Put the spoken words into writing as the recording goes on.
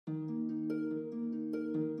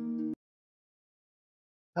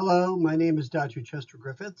Hello, my name is Dr. Chester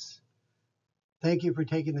Griffiths. Thank you for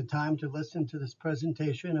taking the time to listen to this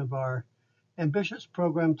presentation of our ambitious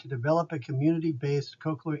program to develop a community-based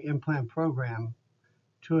cochlear implant program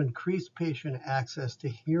to increase patient access to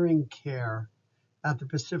hearing care at the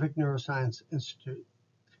Pacific Neuroscience Institute.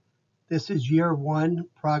 This is year one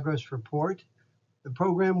progress report. The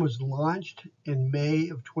program was launched in May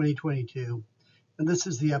of 2022, and this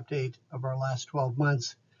is the update of our last 12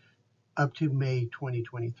 months up to May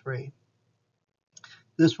 2023.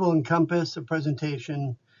 This will encompass a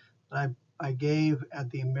presentation that I gave at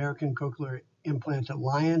the American Cochlear Implant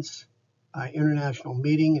Alliance International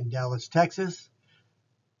Meeting in Dallas, Texas,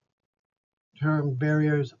 termed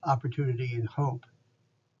Barriers, Opportunity, and Hope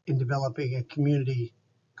in developing a community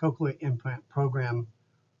cochlear implant program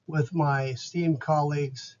with my esteemed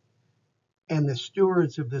colleagues and the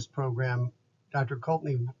stewards of this program, Dr.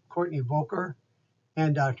 Courtney Volker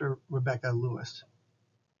and Dr. Rebecca Lewis.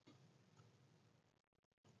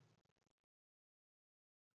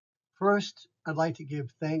 First, I'd like to give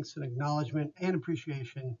thanks and acknowledgement and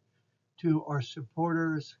appreciation to our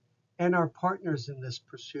supporters and our partners in this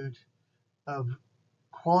pursuit of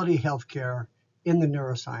quality healthcare in the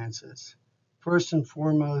neurosciences. First and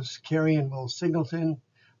foremost, Carrie and Will Singleton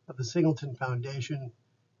of the Singleton Foundation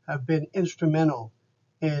have been instrumental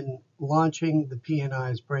in launching the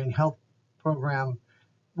PNI's Brain Health Program,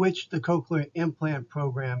 which the Cochlear Implant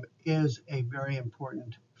Program is a very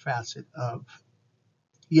important facet of.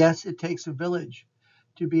 Yes, it takes a village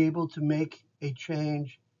to be able to make a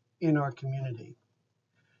change in our community.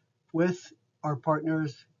 With our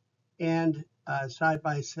partners and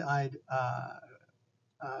side-by-side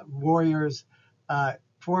warriors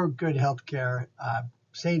for good healthcare,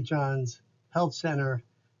 St. John's Health Center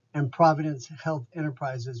and Providence Health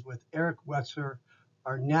Enterprises with Eric Wexler,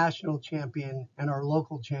 our national champion, and our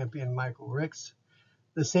local champion, Michael Ricks.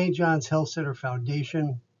 The St. John's Health Center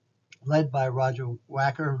Foundation, led by Roger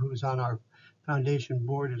Wacker, who's on our foundation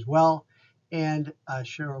board as well, and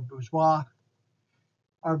Cheryl Bourgeois.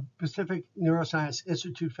 Our Pacific Neuroscience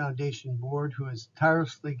Institute Foundation board, who has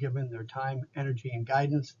tirelessly given their time, energy, and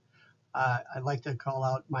guidance. I'd like to call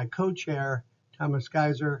out my co-chair, Thomas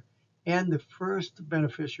Geiser, and the first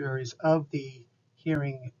beneficiaries of the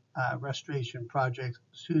Hearing Restoration Project,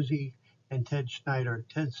 Susie and Ted Schneider.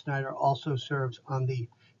 Ted Schneider also serves on the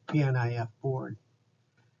PNIF board.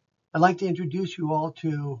 I'd like to introduce you all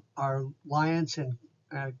to our alliance and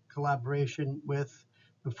collaboration with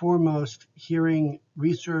the foremost hearing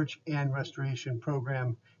research and restoration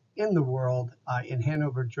program in the world in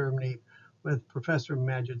Hanover, Germany, with Professor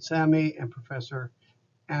Majid Sami and Professor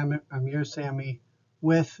Amir Sami,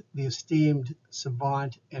 with the esteemed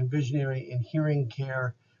savant and visionary in hearing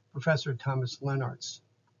care, Professor Thomas Lenartz.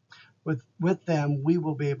 With them, we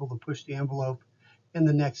will be able to push the envelope in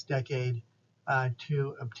the next decade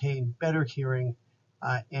to obtain better hearing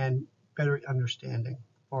and better understanding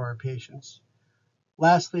for our patients.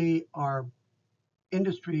 Lastly, our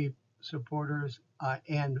industry supporters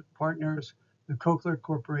and partners, the Cochlear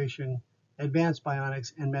Corporation, Advanced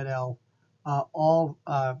Bionics, and MED-EL, all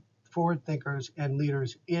forward thinkers and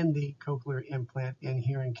leaders in the cochlear implant and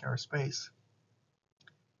hearing care space.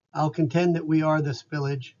 I'll contend that we are this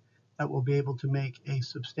village that will be able to make a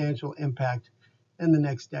substantial impact in the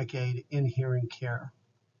next decade in hearing care.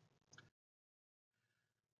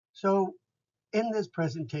 So in this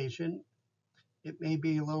presentation, it may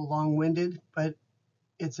be a little long-winded, but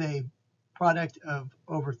it's a product of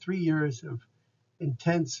over 3 years of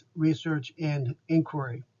intense research and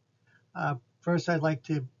inquiry. First, I'd like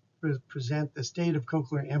to present the state of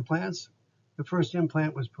cochlear implants. The first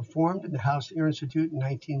implant was performed in the House Ear Institute in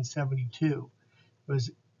 1972. It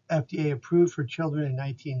was FDA approved for children in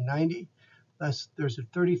 1990. Thus, there's a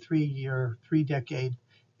 33-year, 3-decade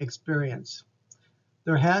experience.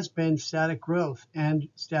 There has been static growth and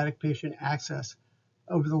static patient access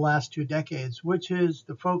over the last 2 decades, which is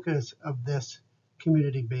the focus of this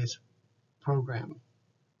community-based program.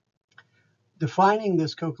 Defining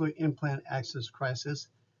this cochlear implant access crisis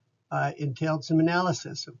entailed some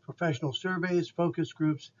analysis of professional surveys, focus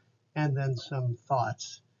groups, and then some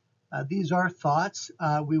thoughts. These are thoughts.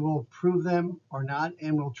 We will prove them or not,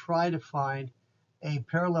 and we'll try to find a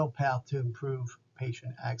parallel path to improve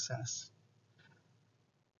patient access.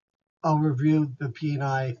 I'll review the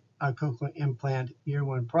PNI cochlear implant year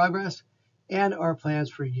one progress and our plans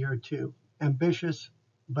for year two, ambitious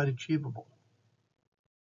but achievable.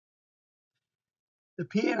 The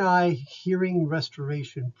PNI Hearing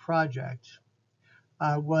Restoration Project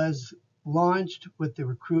was launched with the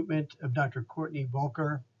recruitment of Dr. Courtney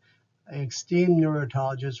Volker, an esteemed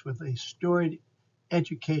neurotologist with a storied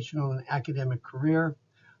educational and academic career,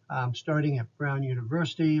 starting at Brown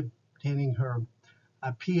University, obtaining her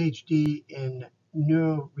PhD in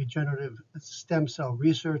neuroregenerative stem cell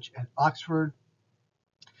research at Oxford,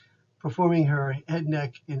 performing her head,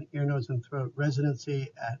 neck, and ear, nose, and throat residency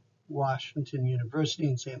at Washington University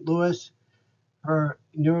in St. Louis, her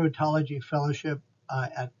neurotology fellowship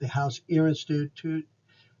at the House Ear Institute.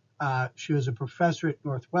 She was a professor at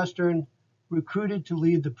Northwestern, recruited to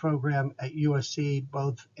lead the program at USC,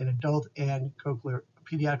 both in adult and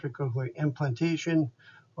pediatric cochlear implantation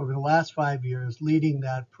over the last 5 years, leading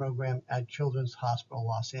that program at Children's Hospital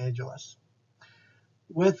Los Angeles.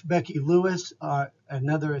 With Becky Lewis,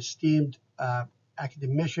 another esteemed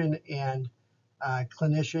academician and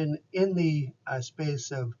clinician in the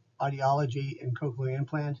space of audiology and cochlear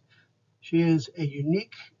implant. She is a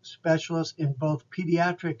unique specialist in both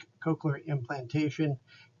pediatric cochlear implantation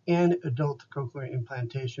and adult cochlear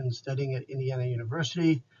implantation, studying at Indiana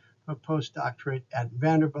University, a postdoctorate at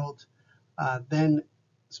Vanderbilt, then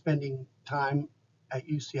spending time at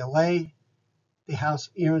UCLA, the House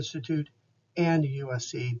Ear Institute, and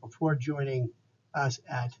USC before joining us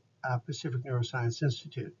at Pacific Neuroscience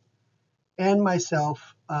Institute. And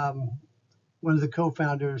myself, one of the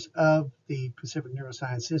co-founders of the Pacific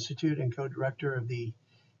Neuroscience Institute and co-director of the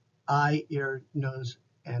Eye, Ear, Nose,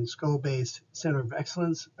 and Skull-based Center of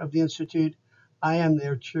Excellence of the Institute. I am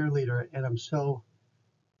their cheerleader, and I'm so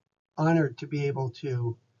honored to be able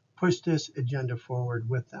to push this agenda forward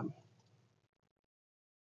with them.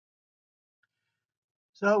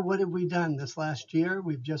 So what have we done this last year?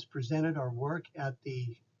 We've just presented our work at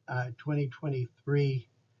the 2023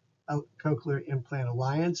 Cochlear Implant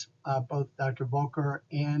Alliance. Both Dr. Volker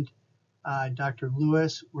and Dr.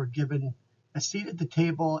 Lewis were given a seat at the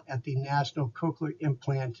table at the National Cochlear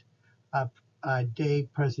Implant Day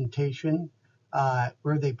presentation,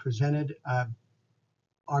 where they presented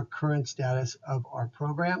our current status of our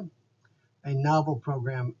program, a novel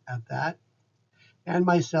program at that, and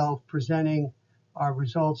myself presenting our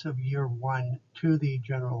results of year one to the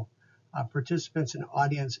general participants and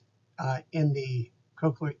audience in the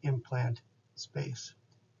cochlear implant space.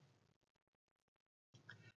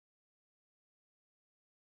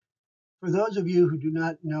 For those of you who do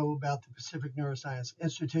not know about the Pacific Neuroscience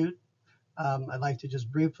Institute, I'd like to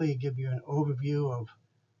just briefly give you an overview of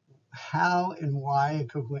how and why a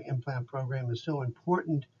cochlear implant program is so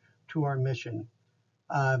important to our mission.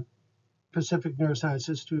 Pacific Neuroscience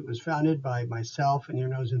Institute was founded by myself, an ear,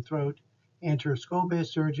 nose, and throat, anterior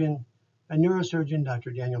skull-based surgeon, a neurosurgeon,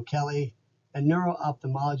 Dr. Daniel Kelly, a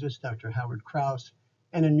neuro-ophthalmologist, Dr. Howard Kraus,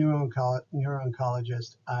 and a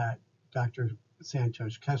neuro-oncologist, Dr.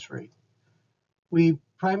 Santosh Kesri. We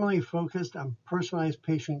primarily focused on personalized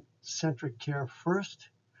patient-centric care first,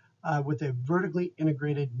 with a vertically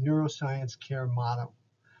integrated neuroscience care model,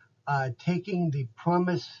 taking the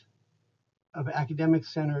promise of academic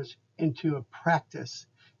centers into a practice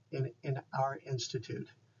in our institute.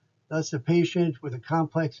 Thus, a patient with a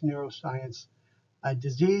complex neuroscience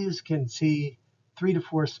disease can see 3 to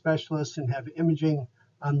 4 specialists and have imaging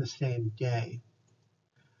on the same day,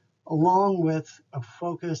 along with a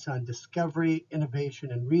focus on discovery,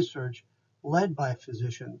 innovation, and research led by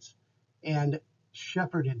physicians and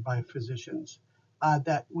shepherded by physicians,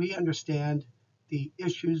 that we understand the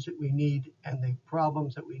issues that we need and the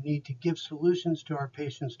problems that we need to give solutions to our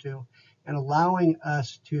patients to, and allowing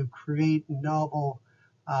us to create novel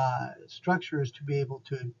structures to be able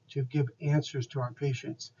to give answers to our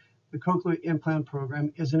patients. The Cochlear Implant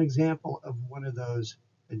Program is an example of one of those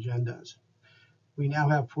agendas. We now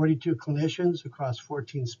have 42 clinicians across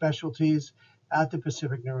 14 specialties at the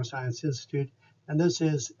Pacific Neuroscience Institute, and this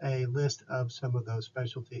is a list of some of those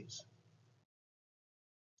specialties.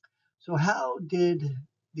 So how did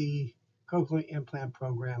the Cochlear Implant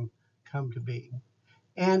Program come to be?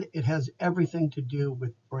 And it has everything to do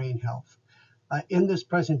with brain health. In this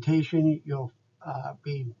presentation, you'll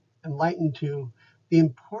be enlightened to the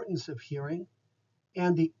importance of hearing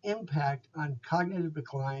and the impact on cognitive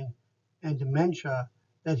decline and dementia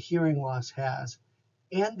that hearing loss has,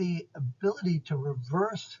 and the ability to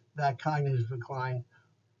reverse that cognitive decline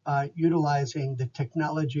utilizing the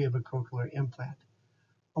technology of a cochlear implant,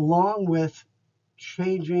 along with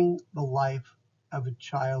changing the life of a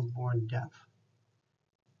child born deaf.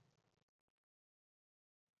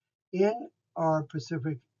 In our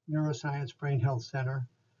Pacific Neuroscience Brain Health Center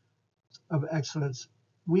of Excellence,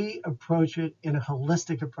 we approach it in a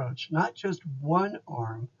holistic approach, not just one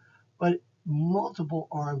arm, but multiple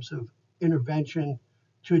arms of intervention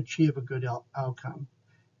to achieve a good outcome.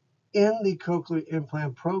 In the Cochlear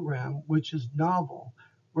Implant Program, which is novel,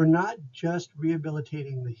 we're not just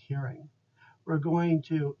rehabilitating the hearing, We're going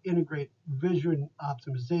to integrate vision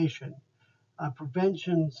optimization,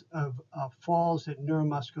 preventions of falls and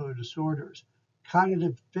neuromuscular disorders,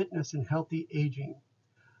 cognitive fitness and healthy aging,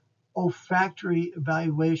 olfactory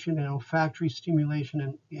evaluation and olfactory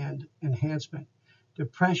stimulation and enhancement,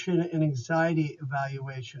 depression and anxiety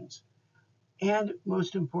evaluations, and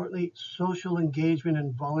most importantly, social engagement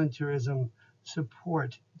and volunteerism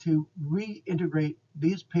support to reintegrate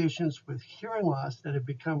these patients with hearing loss that have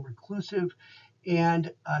become reclusive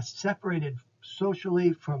and separated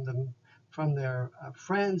socially from their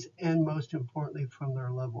friends, and most importantly, from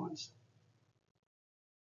their loved ones.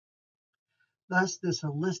 Thus, this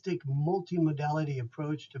holistic multimodality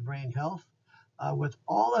approach to brain health with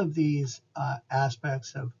all of these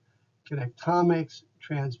aspects of connectomics,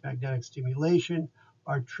 transmagnetic stimulation,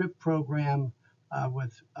 our TRIP program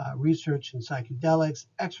with research in psychedelics,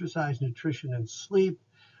 exercise, nutrition, and sleep,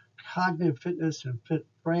 cognitive fitness and fit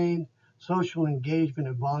brain, social engagement,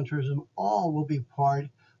 and volunteerism, all will be part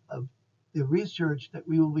of the research that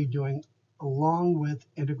we will be doing along with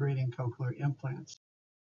integrating cochlear implants.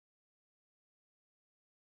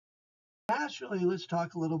 Nationally, let's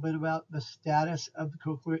talk a little bit about the status of the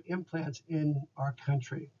cochlear implants in our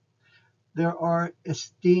country. There are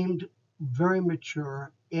esteemed, very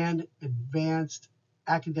mature, and advanced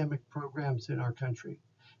academic programs in our country.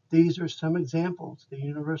 These are some examples. The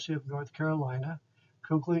University of North Carolina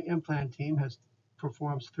Cochlear Implant Team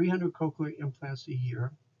performs 300 cochlear implants a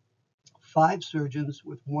year, 5 surgeons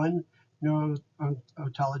with 1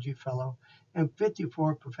 neurotology fellow, and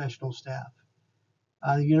 54 professional staff.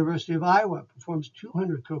 The University of Iowa performs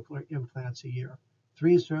 200 cochlear implants a year,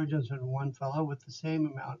 3 surgeons and 1 fellow with the same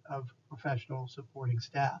amount of professional supporting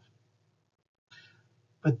staff.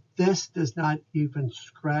 But this does not even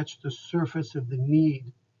scratch the surface of the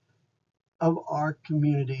need of our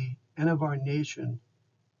community and of our nation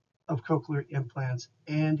of cochlear implants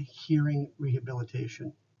and hearing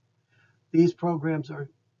rehabilitation. These programs are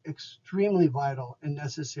extremely vital and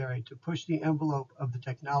necessary to push the envelope of the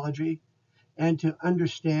technology and to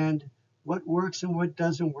understand what works and what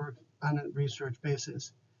doesn't work on a research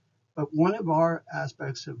basis. But one of our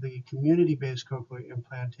aspects of the community-based cochlear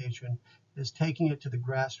implantation is taking it to the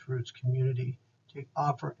grassroots community to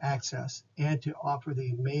offer access and to offer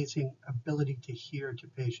the amazing ability to hear to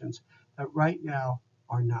patients that right now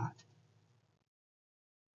are not.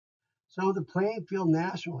 So the playing field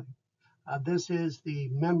nationally. This is the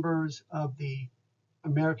members of the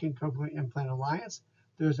American Cochlear Implant Alliance.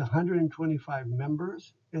 There's 125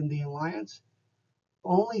 members in the alliance.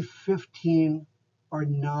 Only 15 are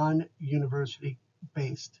non-university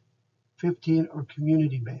based. 15 are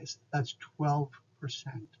community based. That's 12%.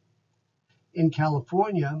 In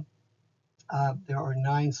California, there are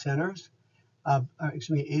 8 centers. The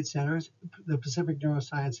Pacific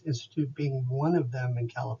Neuroscience Institute being one of them in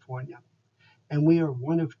California. And we are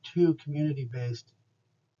one of 2 community-based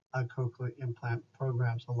cochlear implant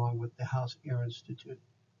programs along with the House Ear Institute.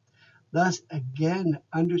 Thus, again,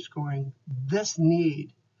 underscoring this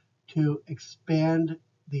need to expand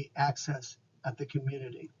the access at the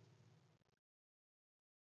community.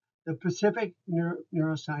 The Pacific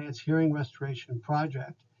Neuroscience Hearing Restoration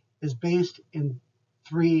Project is based in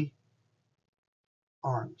 3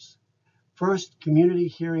 arms. First, community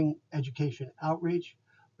hearing education outreach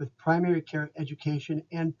with primary care education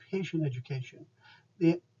and patient education.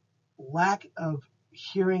 The lack of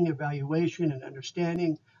hearing evaluation and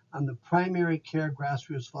understanding on the primary care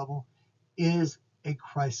grassroots level is a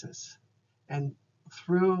crisis. And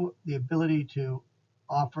through the ability to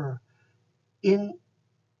offer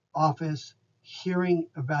in-office hearing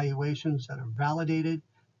evaluations that are validated,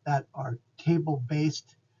 that are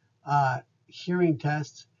table-based hearing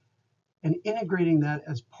tests, and integrating that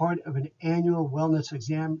as part of an annual wellness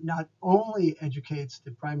exam not only educates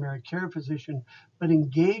the primary care physician, but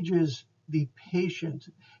engages the patient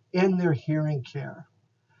in their hearing care.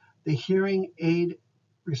 The hearing aid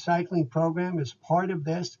recycling program is part of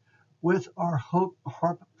this with our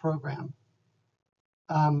HARP program,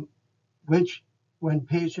 which when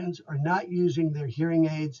patients are not using their hearing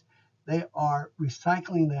aids, they are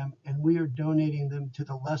recycling them and we are donating them to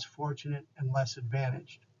the less fortunate and less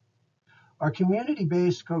advantaged. Our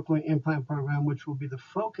community-based cochlear implant program, which will be the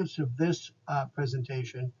focus of this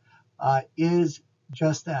presentation, is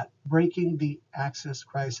just that, breaking the access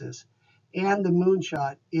crisis. And the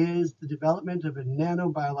moonshot is the development of a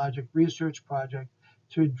nanobiologic research project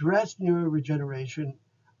to address neuroregeneration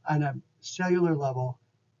on a cellular level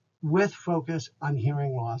with focus on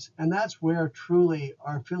hearing loss. And that's where truly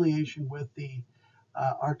our affiliation with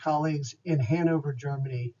our colleagues in Hanover,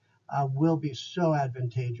 Germany will be so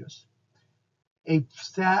advantageous. A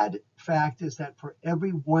sad fact is that for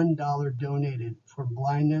every $1 donated for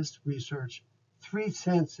blindness research, 3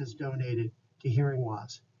 cents is donated to hearing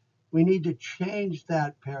loss. We need to change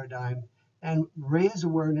that paradigm and raise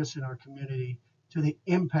awareness in our community to the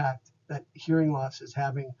impact that hearing loss is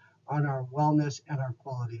having on our wellness and our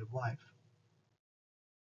quality of life.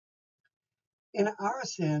 In our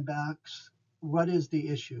sandbox, what is the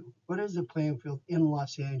issue? What is the playing field in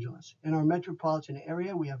Los Angeles? In our metropolitan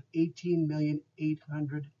area, we have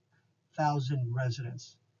 18,800,000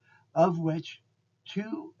 residents, of which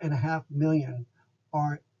 2.5 million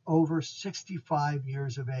are over 65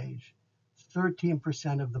 years of age,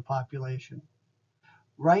 13% of the population.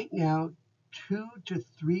 Right now, 2 to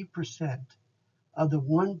 3% of the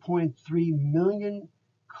 1.3 million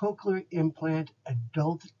cochlear implant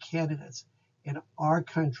adult candidates in our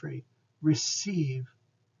country receive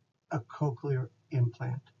a cochlear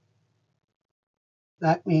implant.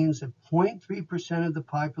 That means that 0.3% of the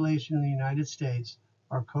population in the United States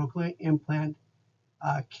are cochlear implant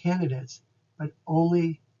candidates, but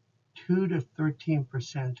only 2 to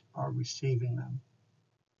 13% are receiving them.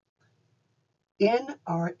 In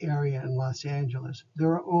our area in Los Angeles,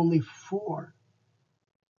 there are only 4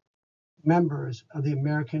 members of the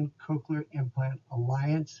American Cochlear Implant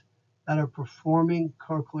Alliance that are performing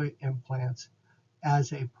cochlear implants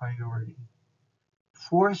as a priority.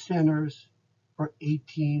 4 centers for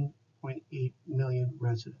 18.8 million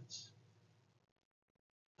residents.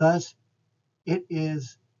 Thus, it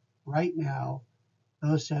is right now,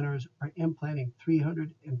 those centers are implanting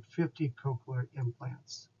 350 cochlear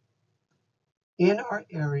implants. In our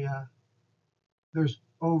area, there's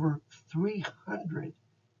over 300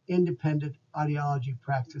 independent audiology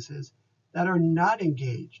practices that are not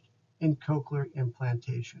engaged in cochlear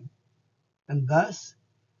implantation. And thus,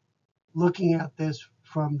 looking at this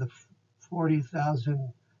from the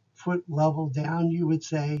 40,000 foot level down, you would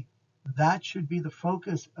say that should be the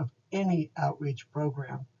focus of any outreach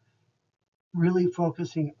program, really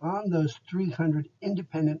focusing on those 300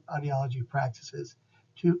 independent audiology practices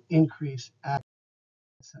to increase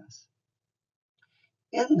access.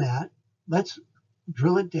 In that, let's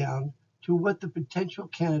drill it down to what the potential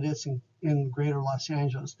candidates in Greater Los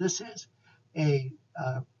Angeles. This is a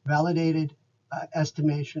validated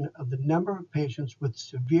estimation of the number of patients with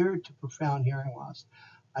severe to profound hearing loss.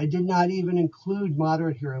 I did not even include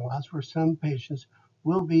moderate hearing loss, where some patients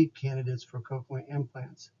will be candidates for cochlear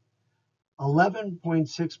implants.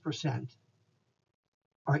 11.6%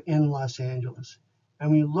 are in Los Angeles.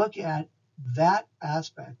 And when you look at that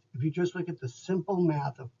aspect, if you just look at the simple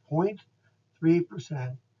math of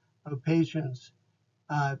 0.3% of patients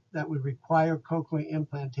that would require cochlear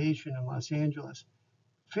implantation in Los Angeles,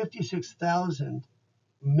 56,000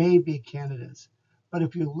 may be candidates. But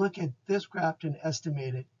if you look at this graph and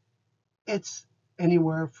estimate it, it's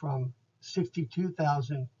anywhere from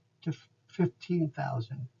 62,000 to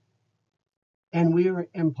 15,000. And we are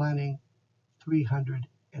implanting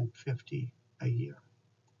 350 a year.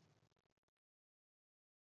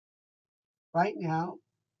 Right now,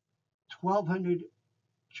 1,200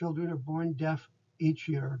 children are born deaf each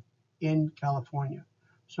year in California.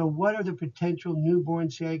 So what are the potential newborn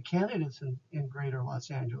CI candidates in Greater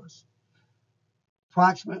Los Angeles?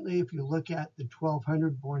 Approximately, if you look at the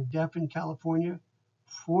 1,200 born deaf in California,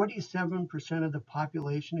 47% of the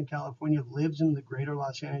population in California lives in the Greater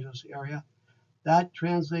Los Angeles area. That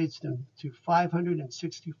translates to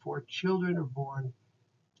 564 children are born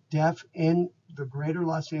deaf in the Greater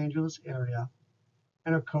Los Angeles area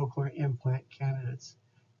and are cochlear implant candidates.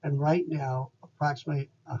 And right now, approximately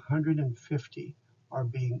 150 are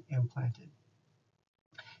being implanted.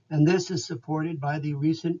 And this is supported by the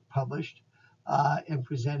recent published and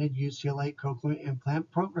presented UCLA Cochlear Implant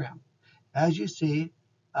Program. As you see,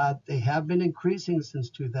 they have been increasing since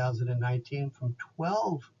 2019 from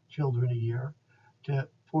 12 children a year to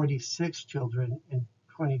 46 children in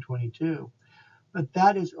 2022. But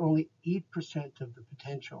that is only 8% of the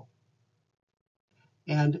potential.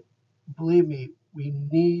 And believe me, we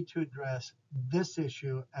need to address this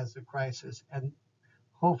issue as a crisis. And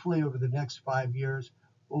hopefully over the next 5 years,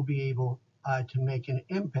 we'll be able to make an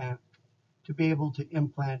impact to be able to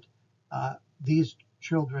implant these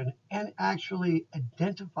children and actually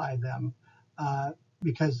identify them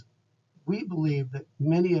because we believe that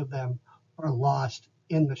many of them are lost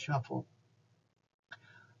in the shuffle.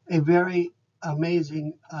 A very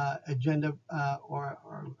amazing agenda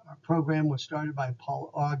or program was started by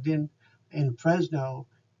Paul Ogden in Fresno.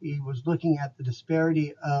 He was looking at the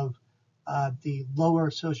disparity of the lower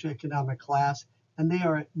socioeconomic class, and they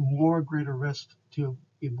are at more greater risk to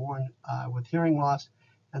be born with hearing loss.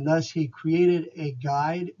 And thus he created a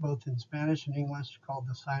guide, both in Spanish and English, called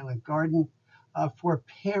The Silent Garden, for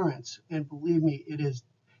parents. And believe me, it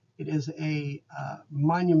is a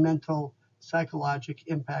monumental psychologic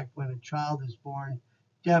impact when a child is born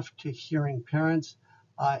deaf to hearing parents.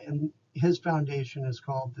 And his foundation is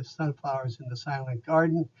called The Sunflowers in the Silent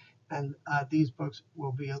Garden. And these books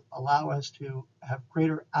will allow us to have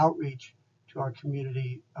greater outreach to our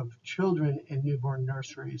community of children in newborn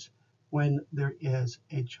nurseries when there is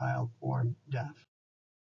a child born deaf.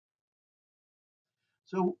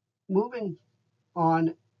 So moving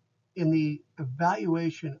on, in the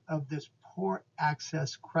evaluation of this poor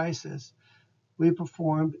access crisis, we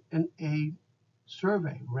performed a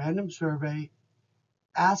survey, random survey,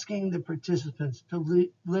 asking the participants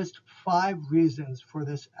to list 5 reasons for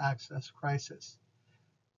this access crisis.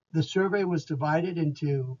 The survey was divided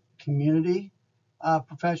into community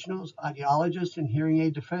professionals, audiologists, and hearing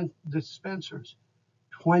aid dispensers.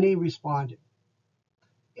 20 responded.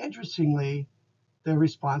 Interestingly, their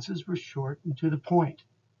responses were short and to the point.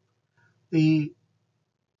 The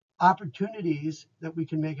opportunities that we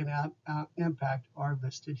can make an impact are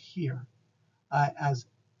listed here as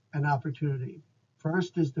an opportunity.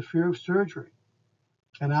 First is the fear of surgery.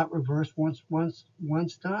 Cannot reverse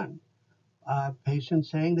once done.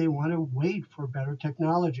 Patients saying they want to wait for better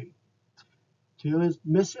technology. 2 is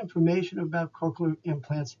misinformation about cochlear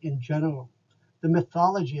implants in general. The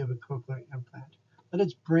mythology of a cochlear implant, that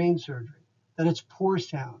it's brain surgery, that it's poor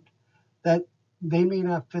sound, that they may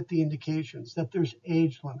not fit the indications, that there's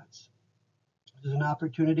age limits. There's an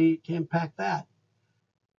opportunity to impact that.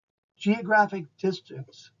 Geographic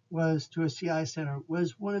distance was to a CI center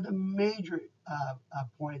was one of the major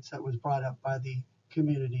points that was brought up by the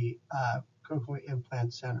community cochlear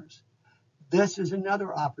implant centers. This is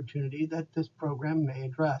another opportunity that this program may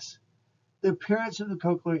address. The appearance of the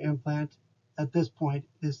cochlear implant at this point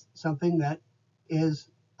is something that is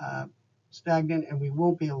stagnant and we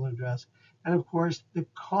won't be able to address. And of course, the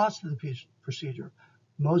cost of the procedure.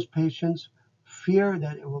 Most patients fear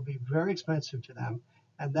that it will be very expensive to them,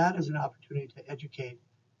 and that is an opportunity to educate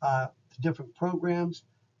the different programs,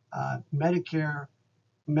 Medicare,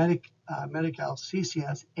 Medi-Cal,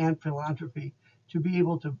 CCS, and philanthropy to be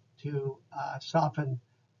able to soften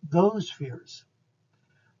those fears.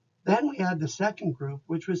 Then we had the second group,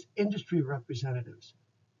 which was industry representatives.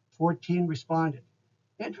 14 responded.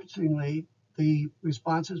 Interestingly, the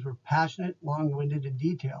responses were passionate, long-winded, and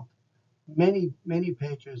detailed. Many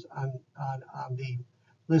pages on the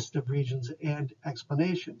list of regions and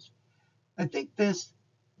explanations. I think this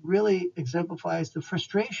really exemplifies the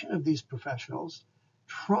frustration of these professionals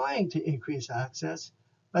trying to increase access,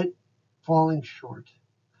 but falling short.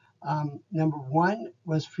 Number 1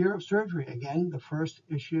 was fear of surgery. Again, the first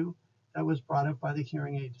issue that was brought up by the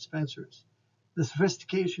hearing aid dispensers. The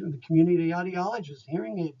sophistication of the community audiologists,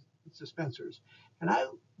 hearing aid dispensers. And I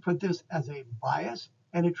put this as a bias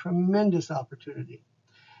and a tremendous opportunity.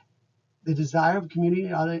 The desire of community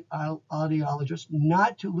audiologists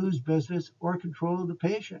not to lose business or control of the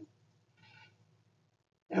patient.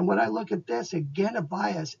 And when I look at this, again, a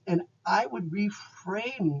bias, and I would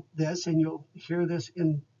reframe this, and you'll hear this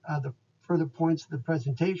in the further points of the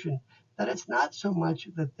presentation, that it's not so much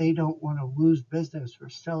that they don't want to lose business or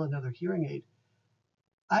sell another hearing aid.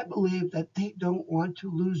 I believe that they don't want to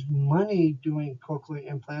lose money doing cochlear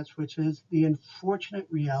implants, which is the unfortunate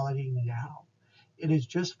reality now. It is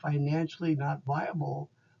just financially not viable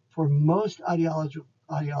for most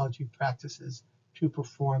audiology practices to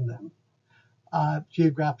perform them.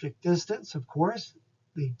 Geographic distance, of course,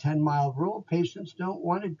 the 10-mile rule. Patients don't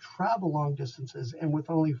want to travel long distances, and with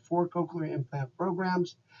only 4 cochlear implant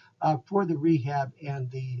programs for the rehab and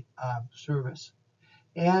the service.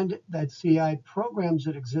 And that CI programs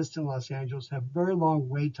that exist in Los Angeles have very long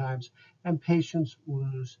wait times, and patients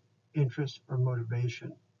lose interest or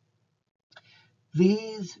motivation.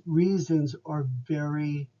 These reasons are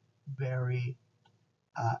very, very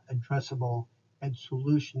addressable, and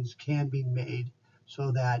solutions can be made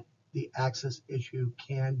so that the access issue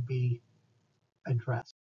can be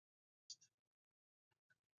addressed.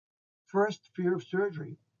 First, fear of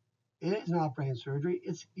surgery. It is not brain surgery,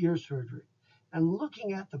 it's ear surgery. And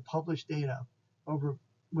looking at the published data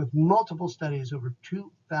with multiple studies, over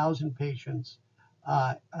 2,000 patients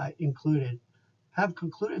included, have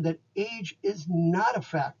concluded that age is not a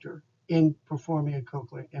factor in performing a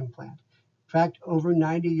cochlear implant. In fact, over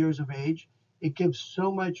 90 years of age, it gives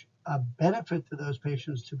so much benefit to those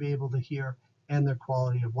patients to be able to hear and their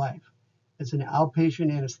quality of life. It's an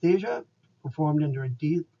outpatient anesthesia performed under a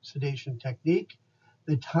deep sedation technique.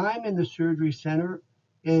 The time in the surgery center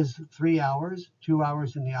is 3 hours, 2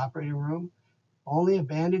 hours in the operating room. Only a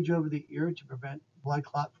bandage over the ear to prevent blood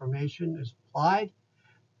clot formation is applied.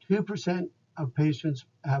 2% of patients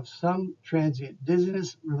have some transient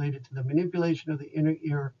dizziness related to the manipulation of the inner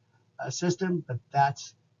ear system, but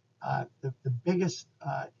that's the biggest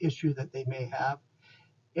issue that they may have.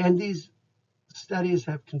 And these studies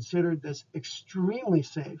have considered this extremely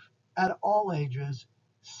safe at all ages,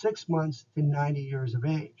 6 months to 90 years of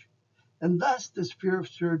age. And thus, this fear of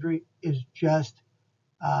surgery is just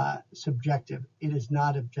subjective. It is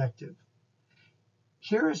not objective.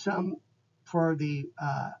 Here are some, for the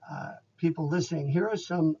people listening, here are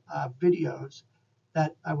some videos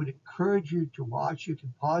that I would encourage you to watch. You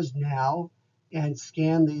can pause now and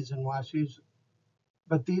scan these and watch these,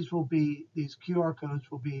 but these QR codes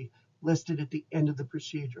will be listed at the end of the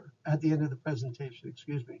procedure, at the end of the presentation,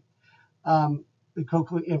 excuse me. The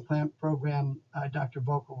cochlear implant program, Dr.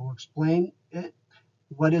 Vocal will explain it.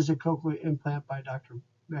 What is a cochlear implant by Dr.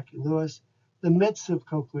 Becky Lewis, the myths of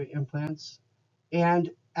cochlear implants,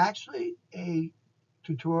 and actually a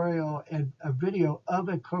tutorial and a video of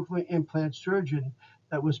a cochlear implant surgeon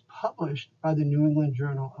that was published by the New England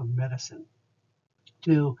Journal of Medicine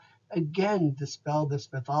to again dispel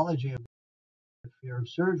this mythology of the fear of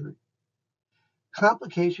surgery.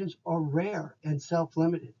 Complications are rare and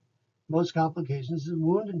self-limited. Most complications is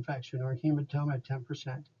wound infection or hematoma at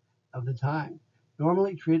 10% of the time,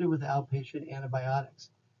 normally treated with outpatient antibiotics.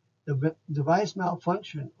 The device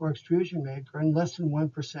malfunction or extrusion may occur in less than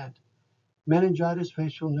 1%. Meningitis,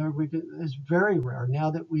 facial nerve weakness is very rare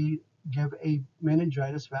now that we give a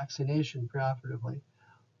meningitis vaccination preoperatively.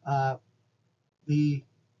 The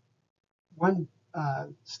one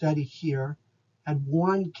study here had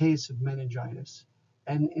one case of meningitis,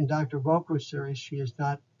 and in Dr. Volker's series, she has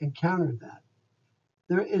not encountered that.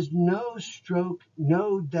 There is no stroke,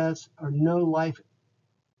 no deaths, or no life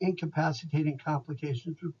incapacitating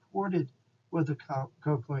complications reported with a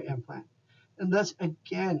cochlear implant. And thus,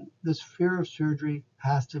 again, this fear of surgery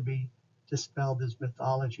has to be dispelled as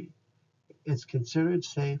mythology. It's considered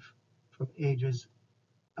safe from ages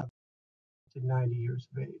up to 90 years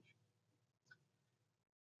of age.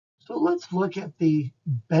 So let's look at the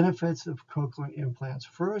benefits of cochlear implants.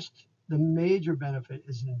 First, the major benefit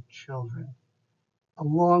is in children,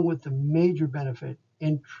 along with the major benefit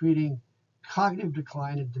in treating cognitive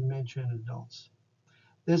decline and dementia in adults.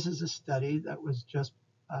 This is a study that was just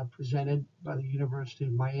presented by the University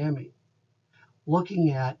of Miami,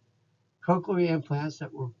 looking at cochlear implants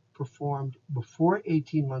that were performed before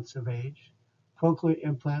 18 months of age, cochlear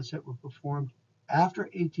implants that were performed after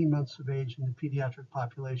 18 months of age in the pediatric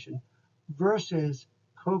population, versus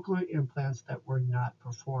cochlear implants that were not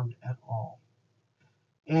performed at all.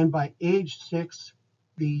 And by age 6,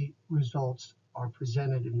 the results are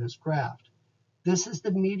presented in this graph. This is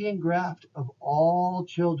the median graph of all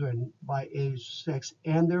children by age 6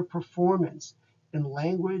 and their performance in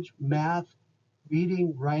language, math,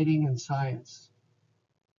 reading, writing, and science.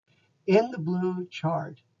 In the blue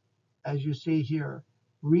chart, as you see here,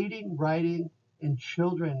 reading, writing in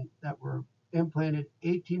children that were implanted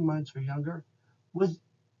 18 months or younger was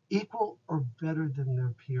equal or better than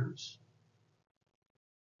their peers.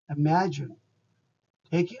 Imagine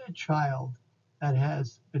taking a child that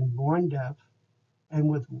has been born deaf, and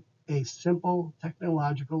with a simple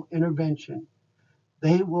technological intervention,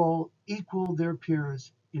 they will equal their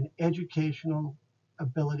peers in educational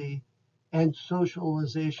ability and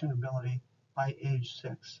socialization ability by age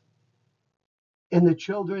 6. In the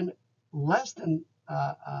children less than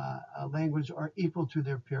language are equal to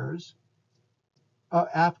their peers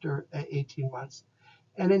after 18 months,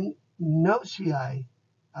 and in no CI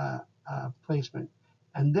placement.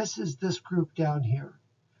 And this is this group down here.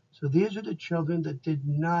 So these are the children that did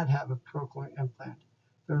not have a cochlear implant.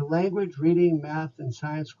 Their language, reading, math, and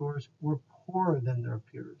science scores were poorer than their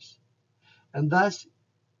peers. And thus,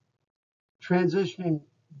 transitioning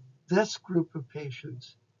this group of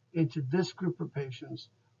patients into this group of patients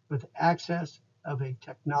with access of a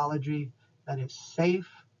technology that is safe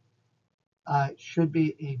should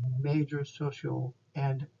be a major social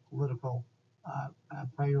and political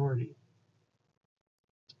priority.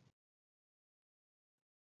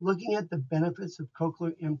 Looking at the benefits of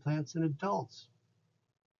cochlear implants in adults.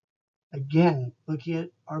 Again, looking at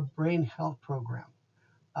our brain health program.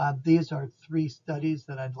 These are 3 studies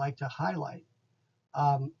that I'd like to highlight.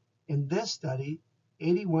 In this study,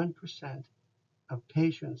 81% of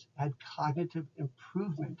patients had cognitive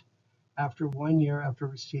improvement after 1 year after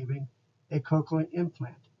receiving a cochlear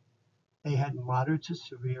implant. They had moderate to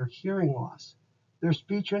severe hearing loss. Their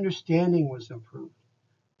speech understanding was improved.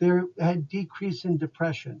 They had decrease in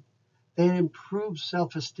depression. They had improved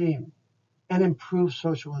self-esteem and improved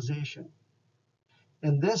socialization.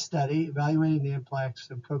 In this study, evaluating the impacts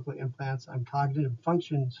of cochlear implants on cognitive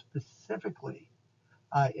function specifically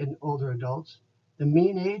in older adults, the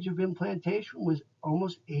mean age of implantation was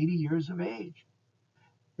almost 80 years of age.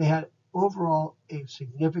 They had overall a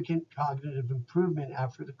significant cognitive improvement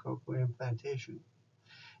after the cochlear implantation.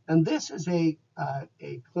 And this is a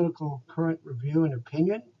clinical current review and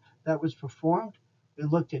opinion that was performed. They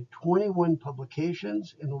looked at 21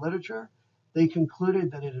 publications in the literature. They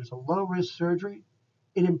concluded that it is a low-risk surgery,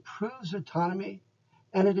 it improves autonomy,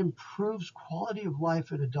 and it improves quality of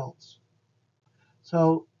life in adults.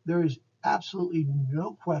 So there is absolutely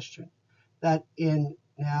no question that in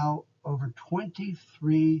now over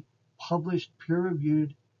 23 published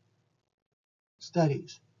peer-reviewed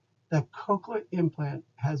studies, that cochlear implant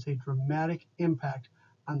has a dramatic impact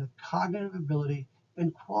on the cognitive ability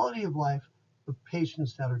and quality of life of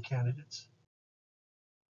patients that are candidates.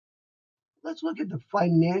 Let's look at the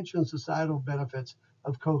financial and societal benefits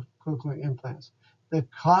of cochlear implants, the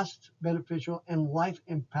cost beneficial and life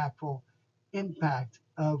impactful impact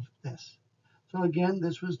of this. So again,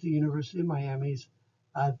 this was the University of Miami's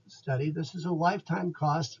study. This is a lifetime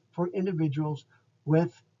cost for individuals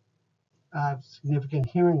with significant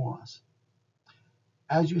hearing loss.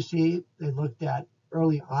 As you see, they looked at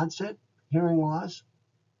early onset hearing loss,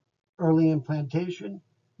 early implantation,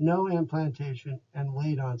 no implantation, and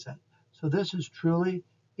late onset. So this is truly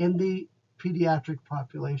in the pediatric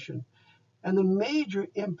population. And the major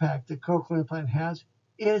impact that cochlear implant has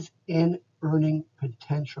is in earning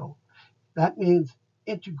potential. That means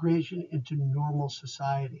integration into normal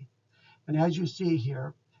society. And as you see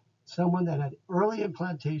here, someone that had early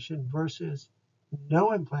implantation versus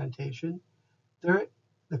no implantation, the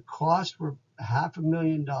costs were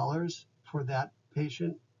 $500,000 for that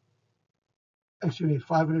patient. Excuse me,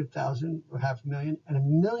 500,000 or $500,000, and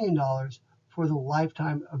 $1 million for the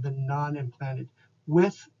lifetime of the non-implanted,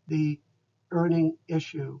 with the earning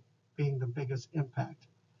issue being the biggest impact.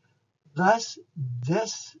 Thus,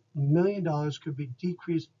 this $1 million could be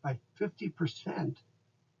decreased by 50%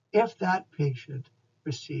 if that patient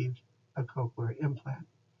received a cochlear implant.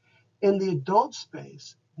 In the adult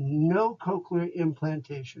space, no cochlear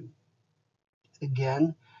implantation.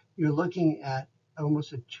 Again, you're looking at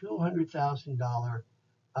almost a $200,000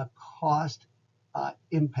 cost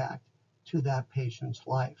impact to that patient's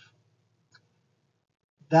life.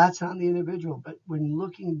 That's on the individual, but when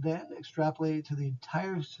looking then extrapolated to the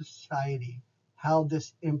entire society, how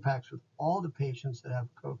this impacts with all the patients that have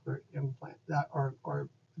cochlear implant that or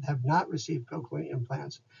have not received cochlear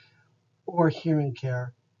implants or hearing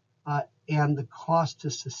care, and the cost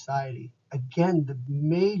to society. Again, the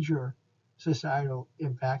major societal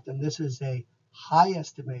impact, and this is a high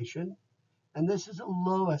estimation, and this is a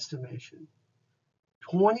low estimation.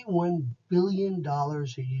 $21 billion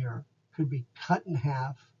a year could be cut in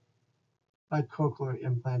half by cochlear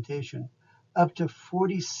implantation, up to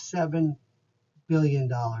 $47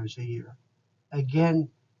 billion a year. Again,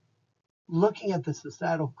 looking at the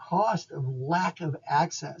societal cost of lack of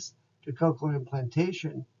access to cochlear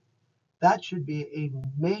implantation, that should be a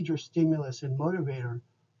major stimulus and motivator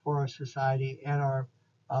for our society and our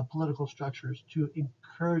political structures to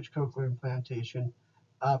encourage cochlear implantation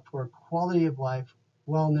for quality of life,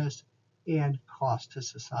 wellness, and cost to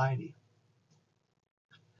society.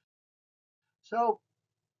 So,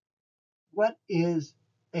 what is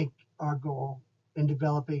our goal in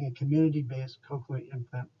developing a community-based cochlear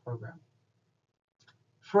implant program?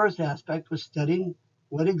 First aspect was studying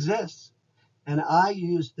what exists. And I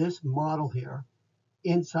use this model here,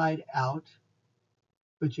 inside out,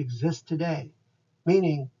 which exists today,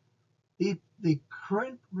 meaning the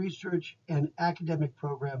current research and academic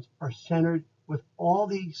programs are centered with all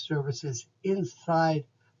the services inside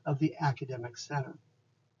of the academic center.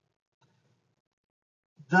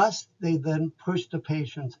 Thus, they then push the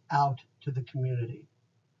patients out to the community.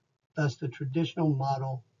 Thus, the traditional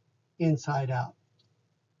model inside out.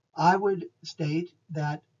 I would state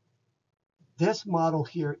that this model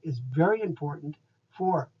here is very important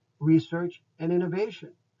for research and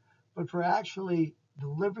innovation, but for actually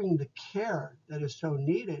delivering the care that is so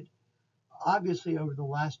needed, obviously over the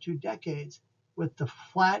last 2 decades, with the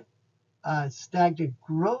flat, stagnant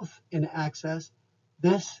growth in access,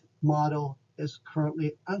 this model is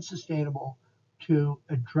currently unsustainable to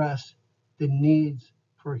address the needs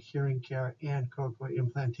for hearing care and cochlear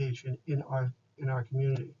implantation in our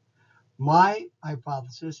community. My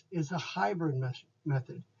hypothesis is a hybrid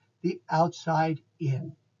method, the outside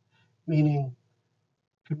in, meaning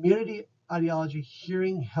community audiology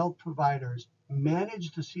hearing health providers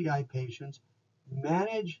manage the CI patients,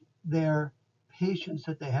 manage their patients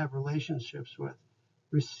that they have relationships with,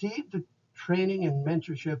 receive the training and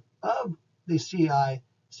mentorship of the CI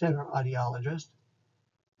center audiologist,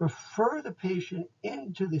 refer the patient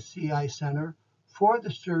into the CI center for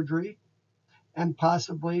the surgery and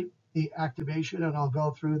possibly the activation, and I'll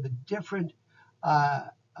go through the different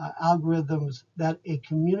algorithms that a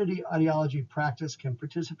community audiology practice can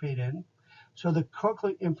participate in. So the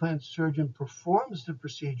cochlear implant surgeon performs the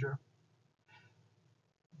procedure.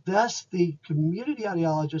 Thus, the community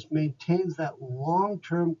audiologist maintains that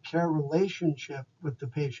long-term care relationship with the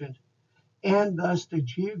patient, and thus the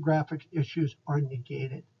geographic issues are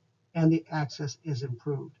negated and the access is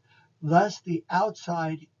improved. Thus, the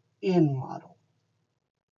outside-in model.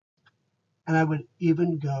 And I would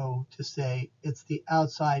even go to say it's the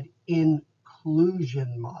outside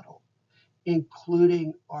inclusion model,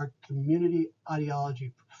 including our community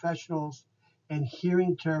audiology professionals and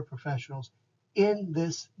hearing care professionals in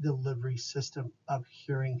this delivery system of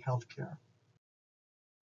hearing healthcare.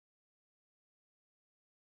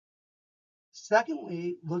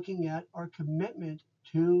 Secondly, looking at our commitment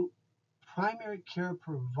to primary care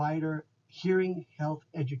provider hearing health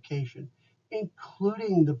education,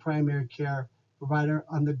 including the primary care provider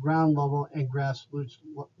on the ground level and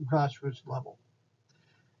grassroots level.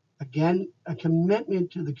 Again, a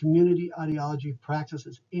commitment to the community audiology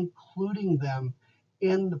practices, including them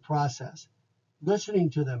in the process, listening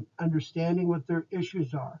to them, understanding what their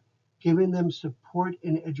issues are, giving them support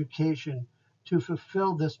and education to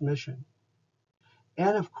fulfill this mission.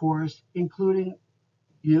 And of course, including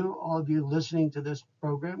you, all of you listening to this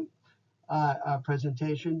program,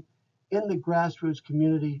 presentation, in the grassroots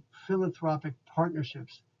community philanthropic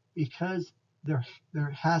partnerships, because there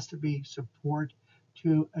has to be support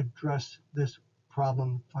to address this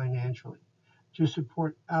problem financially, to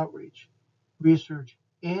support outreach, research,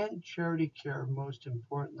 and charity care, most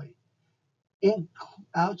importantly.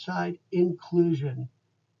 Outside inclusion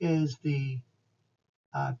is the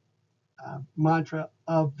mantra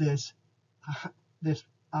of this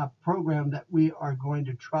program that we are going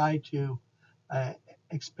to try to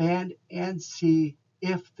expand and see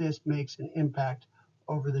if this makes an impact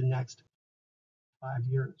over the next 5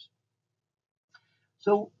 years.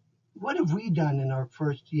 So what have we done in our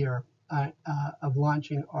first year of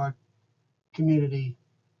launching our community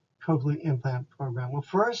cochlear implant program? Well,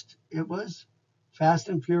 first, it was fast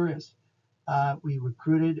and furious. We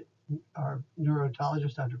recruited our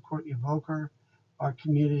neurotologist, Dr. Courtney Volker, our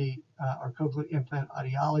community, our cochlear implant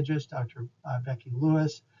audiologist, Dr. Becky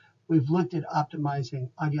Lewis. We've looked at optimizing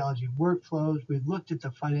audiology workflows. We've looked at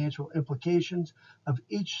the financial implications of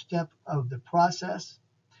each step of the process.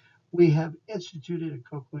 We have instituted a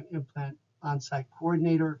cochlear implant on-site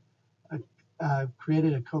coordinator,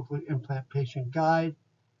 created a cochlear implant patient guide,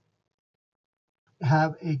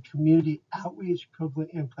 have a community outreach cochlear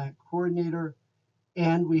implant coordinator,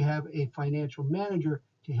 and we have a financial manager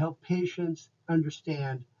to help patients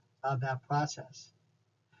understand that process.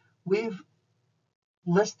 We've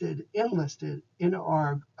enlisted in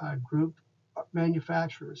our group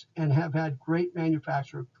manufacturers and have had great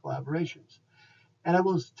manufacturer collaborations. And I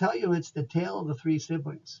will tell you, it's the tale of the three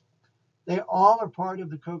siblings. They all are part of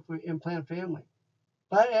the cochlear implant family.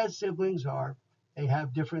 But as siblings are, they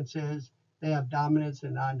have differences, they have dominance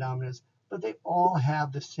and non-dominance, but they all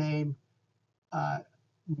have the same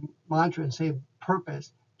mantra and same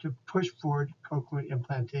purpose to push forward cochlear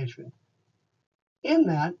implantation. In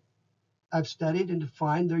that, I've studied and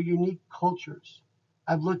defined their unique cultures.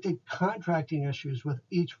 I've looked at contracting issues with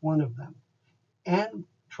each one of them and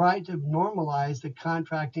tried to normalize the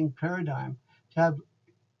contracting paradigm to have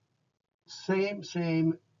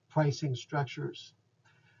same pricing structures.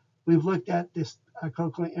 We've looked at this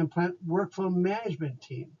cochlear implant workflow management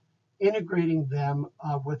team, integrating them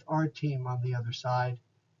with our team on the other side,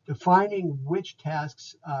 defining which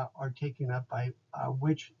tasks are taken up by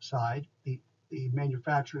which side, the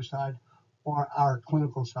manufacturer side or our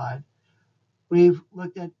clinical side. We've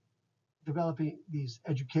looked at developing these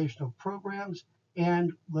educational programs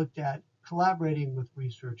and looked at collaborating with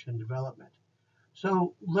research and development.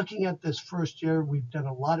 So looking at this first year, we've done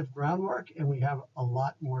a lot of groundwork and we have a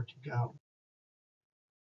lot more to go.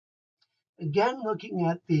 Again, looking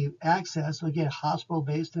at the access, looking at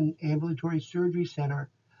hospital-based and ambulatory surgery center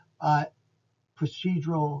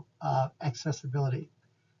procedural accessibility.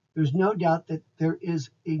 There's no doubt that there is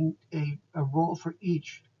a role for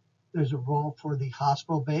each. There's a role for the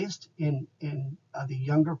hospital-based in the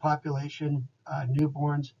younger population,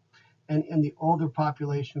 newborns, and in the older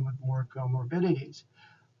population with more comorbidities.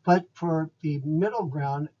 But for the middle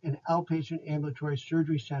ground, an outpatient ambulatory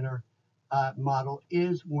surgery center model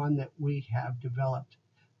is one that we have developed.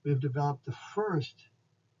 We've developed the first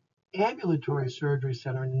ambulatory surgery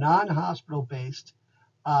center, non-hospital based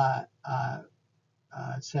uh, uh,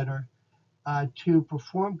 center to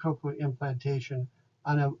perform cochlear implantation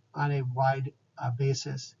on a wide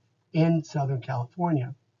basis in Southern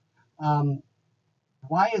California. Um,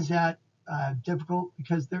 why is that difficult?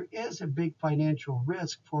 Because there is a big financial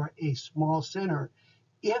risk for a small center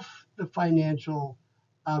if the financial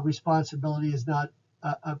responsibility is not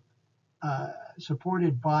uh,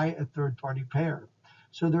 supported by a third party payer.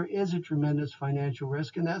 So there is a tremendous financial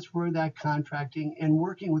risk, and that's where that contracting and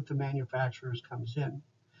working with the manufacturers comes in.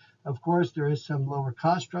 Of course, there is some lower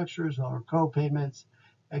cost structures, lower co-payments,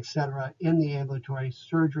 etc., in the ambulatory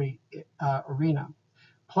surgery arena.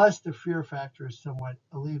 Plus, the fear factor is somewhat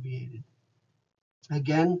alleviated.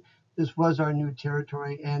 Again, this was our new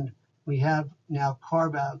territory, and we have now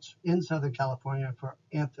carve-outs in Southern California for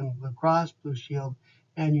Anthem Blue Cross, Blue Shield,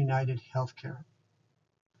 and United Healthcare.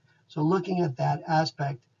 So looking at that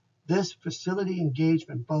aspect, this facility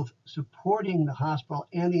engagement, both supporting the hospital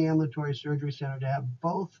and the ambulatory surgery center to have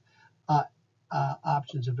both uh,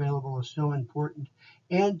 options available is so important,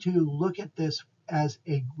 and to look at this as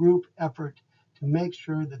a group effort to make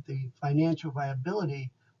sure that the financial viability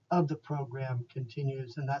of the program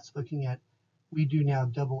continues. And that's looking at, we do now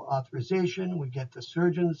double authorization, we get the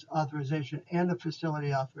surgeon's authorization and the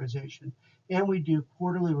facility authorization, and we do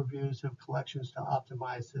quarterly reviews of collections to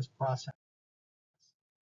optimize this process.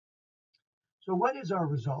 So what is our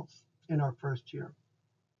results in our first year?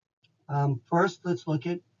 First, let's look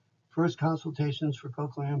at first consultations for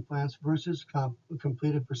cochlear implants versus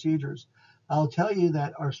completed procedures. I'll tell you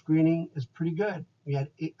that our screening is pretty good. We had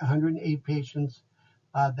 108 patients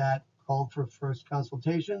that called for first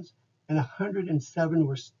consultations, and 107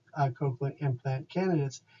 were cochlear implant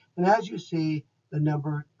candidates. And as you see, the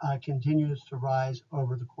number continues to rise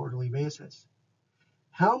over the quarterly basis.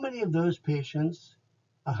 How many of those patients,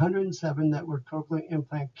 107 that were cochlear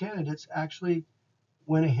implant candidates, actually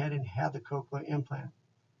went ahead and had the cochlear implant?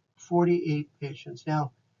 48 patients.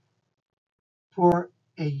 Now, for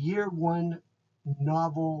a year one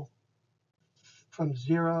novel from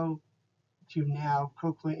zero to now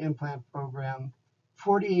cochlear implant program,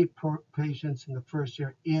 48 patients in the first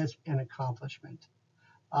year is an accomplishment.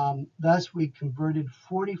 Thus, we converted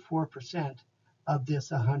 44% of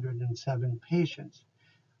this 107 patients.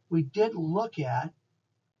 We did look at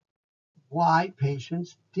why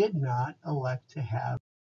patients did not elect to have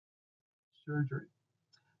surgery.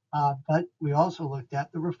 But we also looked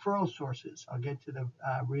at the referral sources. I'll get to the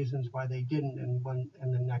reasons why they didn't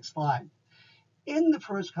in the next slide. In the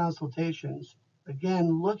first consultations,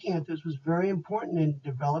 again, looking at this was very important in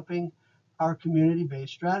developing our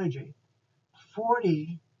community-based strategy.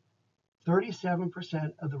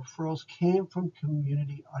 37% of the referrals came from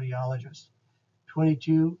community audiologists.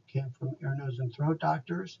 22 came from ear, nose, and throat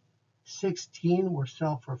doctors. 16 were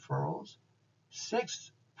self-referrals.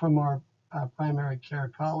 6 from our primary care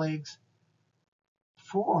colleagues.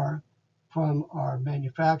 4 from our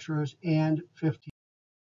manufacturers, and 15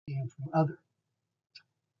 from others.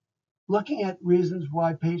 Looking at reasons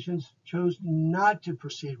why patients chose not to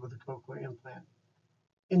proceed with a cochlear implant.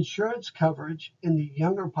 Insurance coverage in the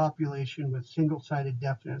younger population with single-sided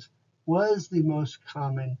deafness was the most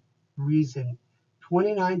common reason.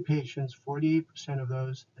 29 patients, 48% of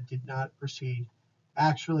those that did not proceed,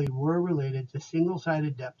 actually were related to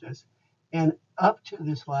single-sided deafness, and up to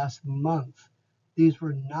this last month, these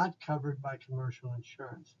were not covered by commercial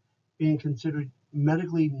insurance, being considered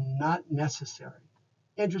medically not necessary.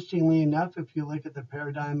 Interestingly enough, if you look at the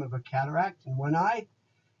paradigm of a cataract in one eye,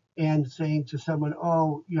 and saying to someone,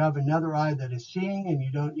 oh, you have another eye that is seeing and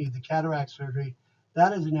you don't need the cataract surgery,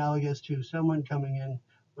 that is analogous to someone coming in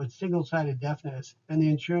with single-sided deafness and the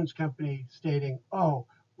insurance company stating, oh,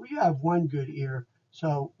 well, you have one good ear,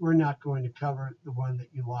 so we're not going to cover the one that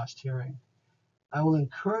you lost hearing. I will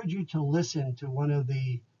encourage you to listen to one of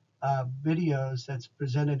the videos that's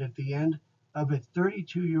presented at the end of a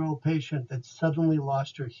 32-year-old patient that suddenly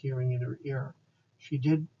lost her hearing in her ear. She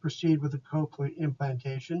did proceed with a cochlear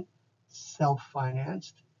implantation,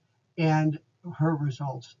 self-financed, and her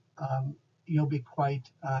results, you'll be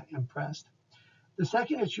quite impressed. The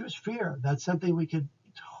second issue is fear. That's something we could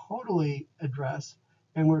totally address,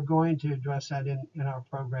 and we're going to address that in our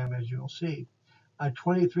program, as you'll see.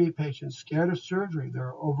 23 patients scared of surgery,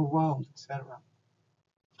 they're overwhelmed, etc.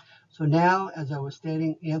 So now, as I was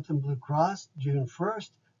stating, Anthem Blue Cross, June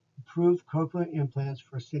 1st, approved cochlear implants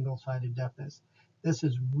for single-sided deafness. This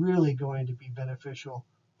is really going to be beneficial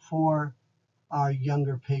for our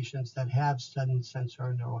younger patients that have sudden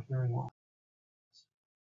sensory neural hearing loss.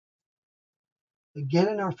 Again,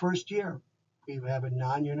 in our first year, we have a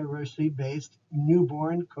non-university based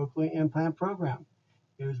newborn cochlear implant program.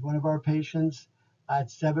 Here's one of our patients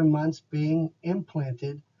at 7 months being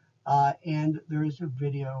implanted, and there is a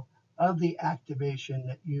video of the activation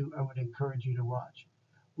that I would encourage you to watch.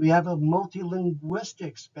 We have a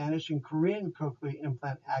multilinguistic Spanish and Korean cochlear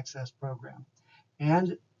implant access program,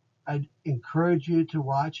 and I'd encourage you to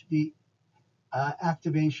watch the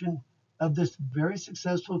activation of this very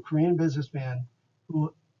successful Korean businessman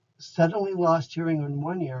who suddenly lost hearing in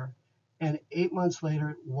one ear and 8 months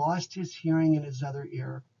later lost his hearing in his other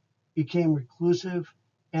ear, became reclusive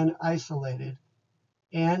and isolated.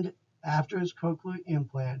 And after his cochlear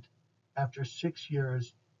implant, after 6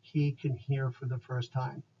 years, he can hear for the first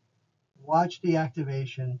time. Watch the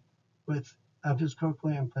activation of his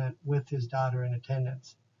cochlear implant with his daughter in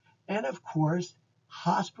attendance. And of course,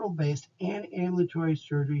 hospital-based and ambulatory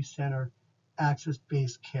surgery center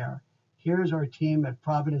access-based care. Here's our team at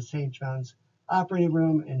Providence St. John's operating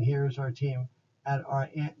room, and here's our team at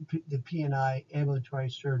the PNI Ambulatory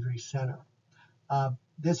Surgery Center.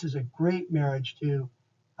 This is a great marriage to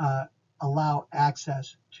allow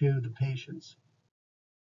access to the patients.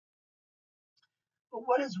 But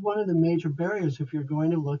what is one of the major barriers if you're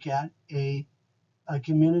going to look at a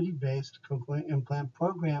community-based cochlear implant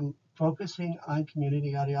program focusing on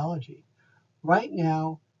community audiology? Right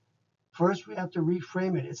now, first we have to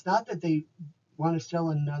reframe it. It's not that they want to sell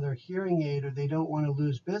another hearing aid or they don't want to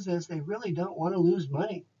lose business. They really don't want to lose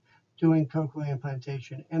money doing cochlear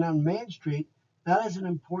implantation. And on Main Street, that is an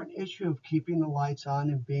important issue of keeping the lights on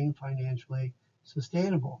and being financially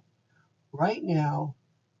sustainable. Right now,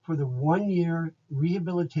 for the 1-year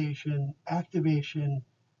rehabilitation, activation,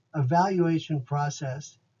 evaluation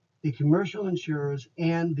process, the commercial insurers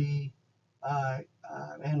and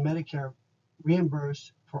and Medicare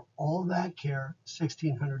reimburse for all that care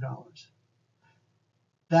 $1,600.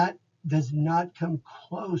 That does not come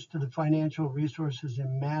close to the financial resources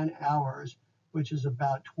and man hours, which is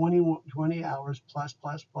about 20 hours plus,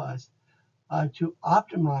 to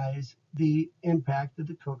optimize the impact of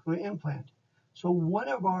the cochlear implant. So one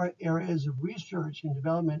of our areas of research and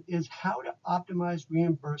development is how to optimize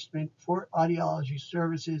reimbursement for audiology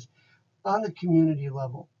services on the community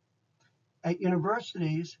level. At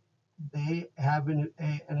universities, they have an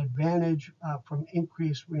advantage from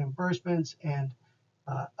increased reimbursements and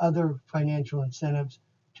other financial incentives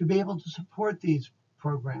to be able to support these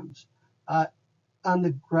programs. On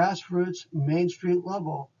the grassroots Main Street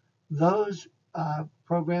level, those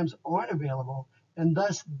programs aren't available, and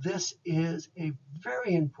thus this is a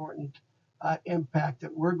very important impact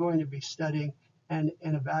that we're going to be studying and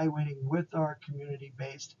evaluating with our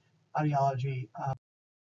community-based audiology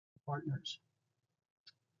partners.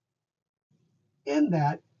 In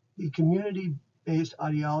that, the community-based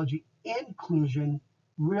audiology inclusion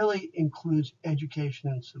really includes education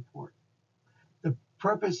and support. The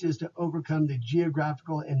purpose is to overcome the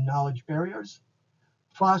geographical and knowledge barriers,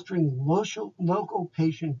 fostering local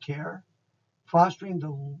patient care, fostering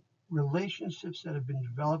the relationships that have been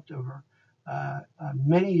developed over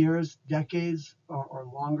many years, decades, or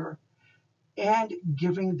longer, and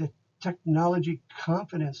giving the technology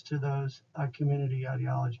confidence to those community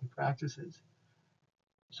audiology practices.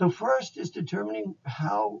 So first is determining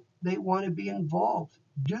how they want to be involved.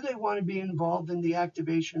 Do they want to be involved in the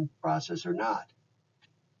activation process or not?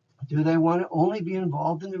 Do they want to only be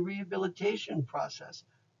involved in the rehabilitation process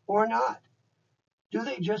or not? Do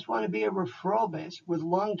they just want to be a referral base with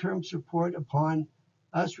long-term support upon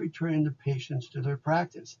us returning the patients to their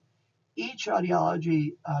practice? Each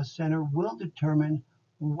audiology center will determine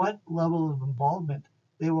what level of involvement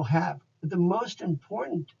they will have. But the most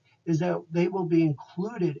important is that they will be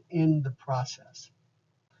included in the process.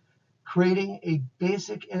 Creating a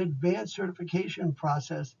basic and advanced certification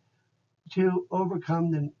process to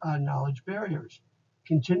overcome the knowledge barriers.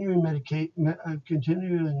 Continuing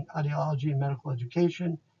audiology and medical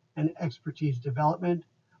education and expertise development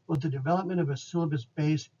with the development of a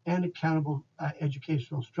syllabus-based and accountable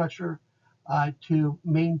educational structure to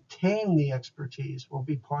maintain the expertise will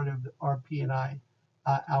be part of our PNI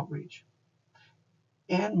outreach.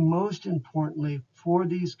 And most importantly, for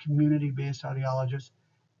these community-based audiologists,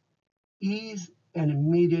 ease and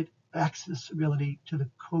immediate accessibility to the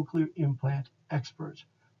cochlear implant experts,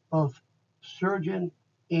 both surgeon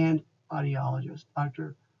and audiologist.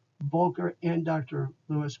 Dr. Volker and Dr.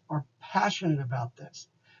 Lewis are passionate about this.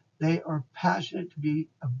 They are passionate to be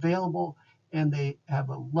available, and they have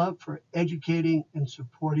a love for educating and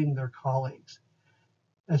supporting their colleagues.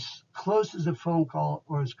 As close as a phone call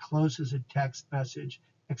or as close as a text message,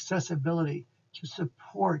 accessibility to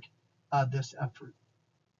support this effort.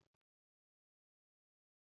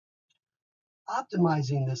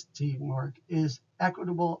 Optimizing this teamwork is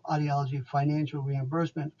equitable audiology financial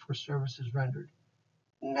reimbursement for services rendered.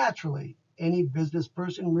 Naturally, any business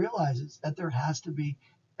person realizes that there has to be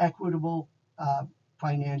equitable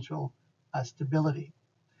financial stability.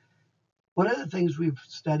 One of the things we've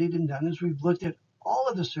studied and done is we've looked at all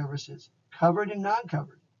of the services, covered and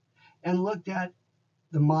non-covered, and looked at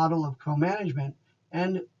the model of co-management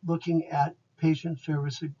and looking at patient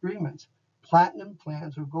service agreements, platinum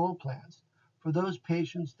plans or gold plans. For those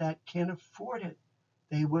patients that can't afford it,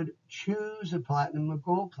 they would choose a platinum or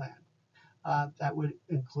gold plan. That would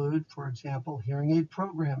include, for example, hearing aid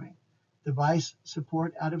programming, device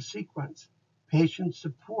support out of sequence, patient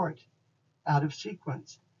support out of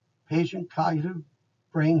sequence, patient cognitive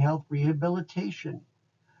brain health rehabilitation,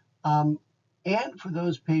 and for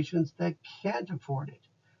those patients that can't afford it,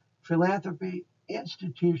 philanthropy,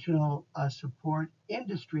 institutional support,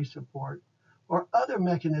 industry support, or other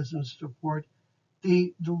mechanisms to support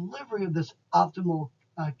the delivery of this optimal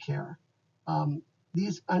care.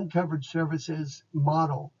 These uncovered services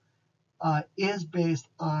model is based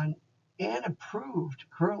on and approved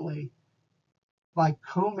currently by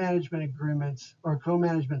co-management agreements or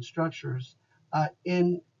co-management structures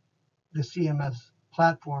in the CMS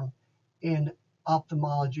platform in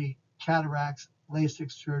ophthalmology, cataracts,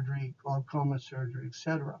 LASIK surgery, glaucoma surgery,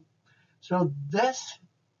 etc. So this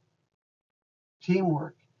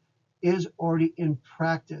teamwork is already in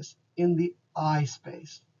practice in the eye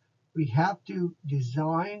space. We have to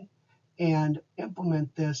design and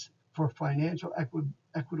implement this for financial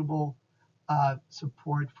equitable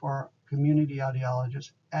support for community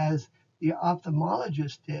audiologists, as the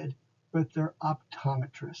ophthalmologists did with their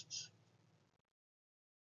optometrists.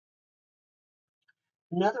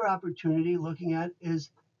 Another opportunity looking at is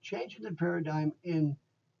changing the paradigm in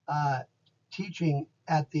teaching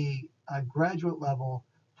at the graduate level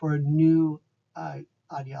for new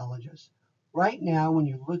audiologists. Right now, when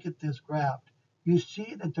you look at this graph, you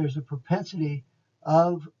see that there's a propensity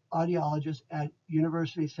of audiologists at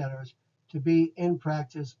university centers to be in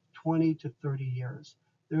practice 20 to 30 years.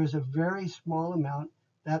 There is a very small amount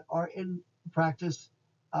that are in practice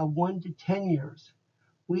 1 to 10 years.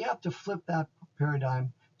 We have to flip that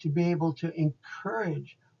paradigm to be able to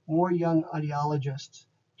encourage more young audiologists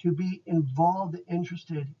to be involved and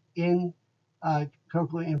interested in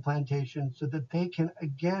cochlear implantation so that they can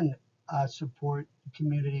again support the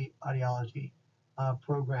community audiology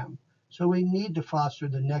program. So we need to foster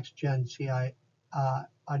the next gen CI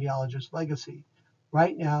audiologist legacy.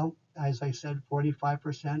 Right now, as I said,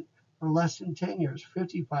 45% are less than 10 years,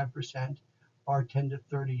 55% are 10 to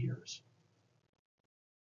 30 years.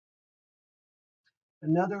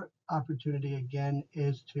 Another opportunity again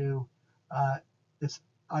is to this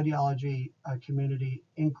audiology community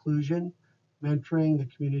inclusion, mentoring the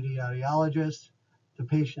community audiologist, the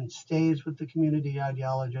patient stays with the community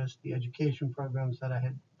audiologist, the education programs that I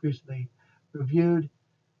had previously reviewed,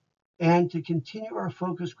 and to continue our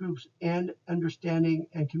focus groups and understanding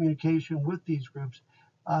and communication with these groups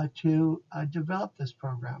to develop this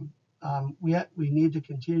program. We need to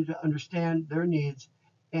continue to understand their needs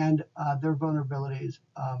and their vulnerabilities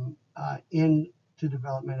in the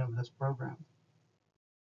development of this program.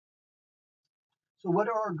 So what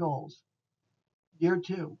are our goals? Year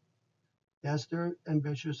 2, yes, they're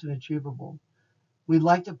ambitious and achievable. We'd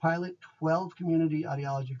like to pilot 12 community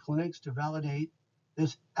audiology clinics to validate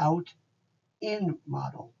this out-in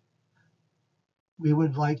model. We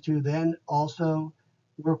would like to then also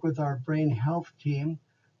work with our brain health team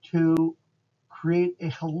to create a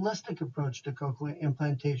holistic approach to cochlear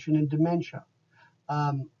implantation in dementia.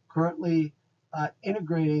 Currently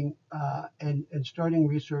integrating and starting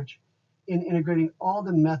research in integrating all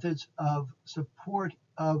the methods of support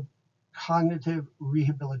of cognitive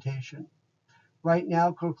rehabilitation. Right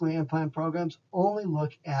now, cochlear implant programs only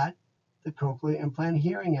look at the cochlear implant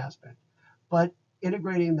hearing aspect, but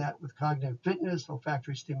integrating that with cognitive fitness,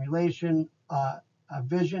 olfactory stimulation,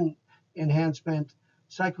 vision enhancement,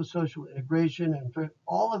 psychosocial integration, and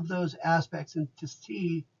all of those aspects, and to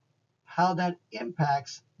see how that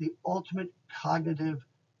impacts the ultimate cognitive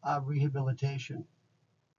rehabilitation.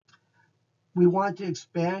 We want to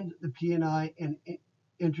expand the PNI and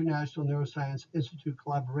International Neuroscience Institute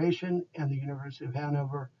collaboration and the University of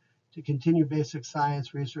Hanover to continue basic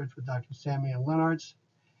science research with Dr. Samuel Lenartz.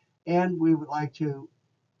 And we would like to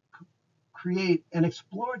create an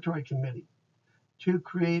exploratory committee to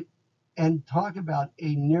create and talk about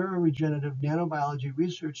a neuroregenerative nanobiology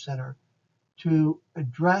research center to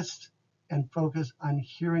address and focus on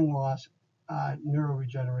hearing loss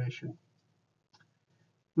neuroregeneration.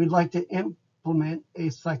 We'd like to implement a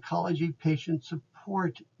psychology patient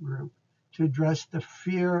support group to address the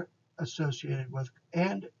fear associated with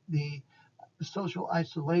and the social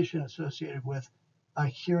isolation associated with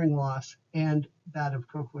hearing loss and that of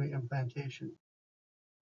cochlear implantation.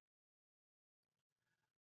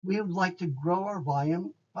 We would like to grow our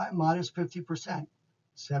volume by a modest 50%,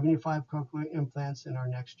 75 cochlear implants in our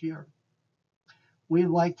next year. We'd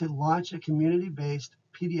like to launch a community-based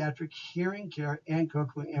pediatric hearing care and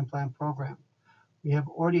cochlear implant program. We have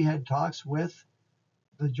already had talks with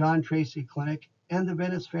the John Tracy Clinic and the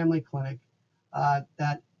Venice Family Clinic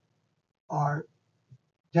that are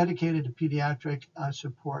dedicated to pediatric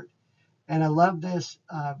support. And I love this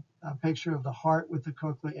picture of the heart with the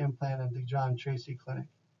cochlear implant in the John Tracy Clinic.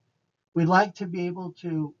 We'd like to be able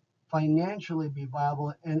to financially be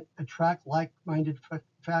viable and attract like-minded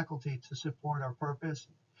faculty to support our purpose.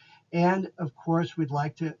 And of course, we'd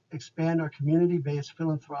like to expand our community-based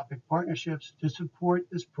philanthropic partnerships to support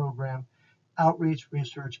this program, outreach,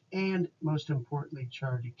 research, and most importantly,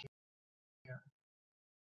 charity care.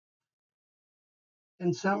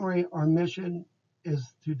 In summary, our mission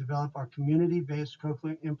is to develop our community-based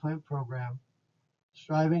cochlear implant program,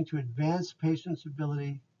 striving to advance patients'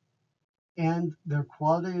 ability and their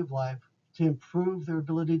quality of life, to improve their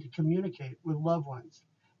ability to communicate with loved ones,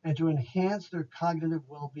 and to enhance their cognitive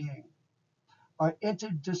well-being. Our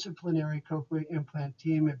interdisciplinary cochlear implant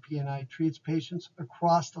team at PNI treats patients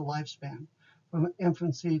across the lifespan, from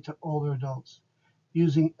infancy to older adults,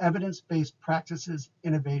 using evidence-based practices,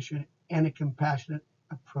 innovation, and a compassionate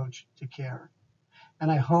approach to care. And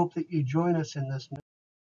I hope that you join us in this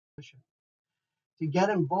mission. To get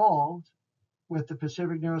involved with the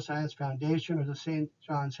Pacific Neuroscience Foundation or the St.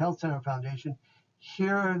 John's Health Center Foundation,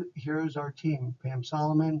 here's our team: Pam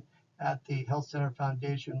Solomon at the Health Center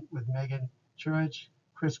Foundation with Megan Church,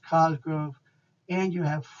 Chris Cosgrove, and you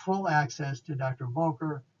have full access to Dr.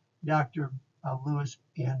 Volker, Dr. Lewis,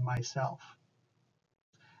 and myself.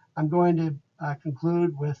 I'm going to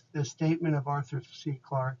conclude with this statement of Arthur C.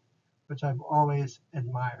 Clarke, which I've always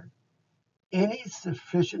admired. Any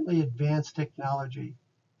sufficiently advanced technology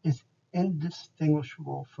is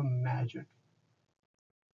indistinguishable from magic.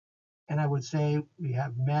 And I would say we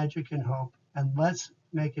have magic and hope, and let's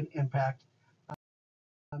make an impact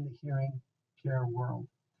on the hearing care world.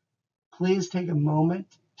 Please take a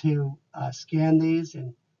moment to scan these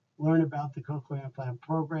and learn about the cochlear implant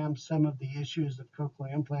program, some of the issues of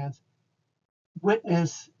cochlear implants.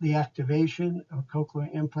 Witness the activation of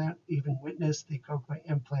cochlear implant, even witness the cochlear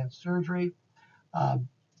implant surgery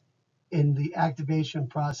in the activation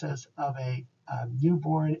process of a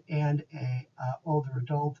newborn and a older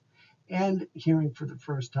adult, and hearing for the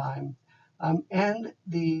first time, and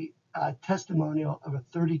the testimonial of a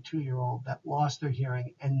 32-year-old that lost their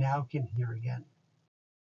hearing and now can hear again.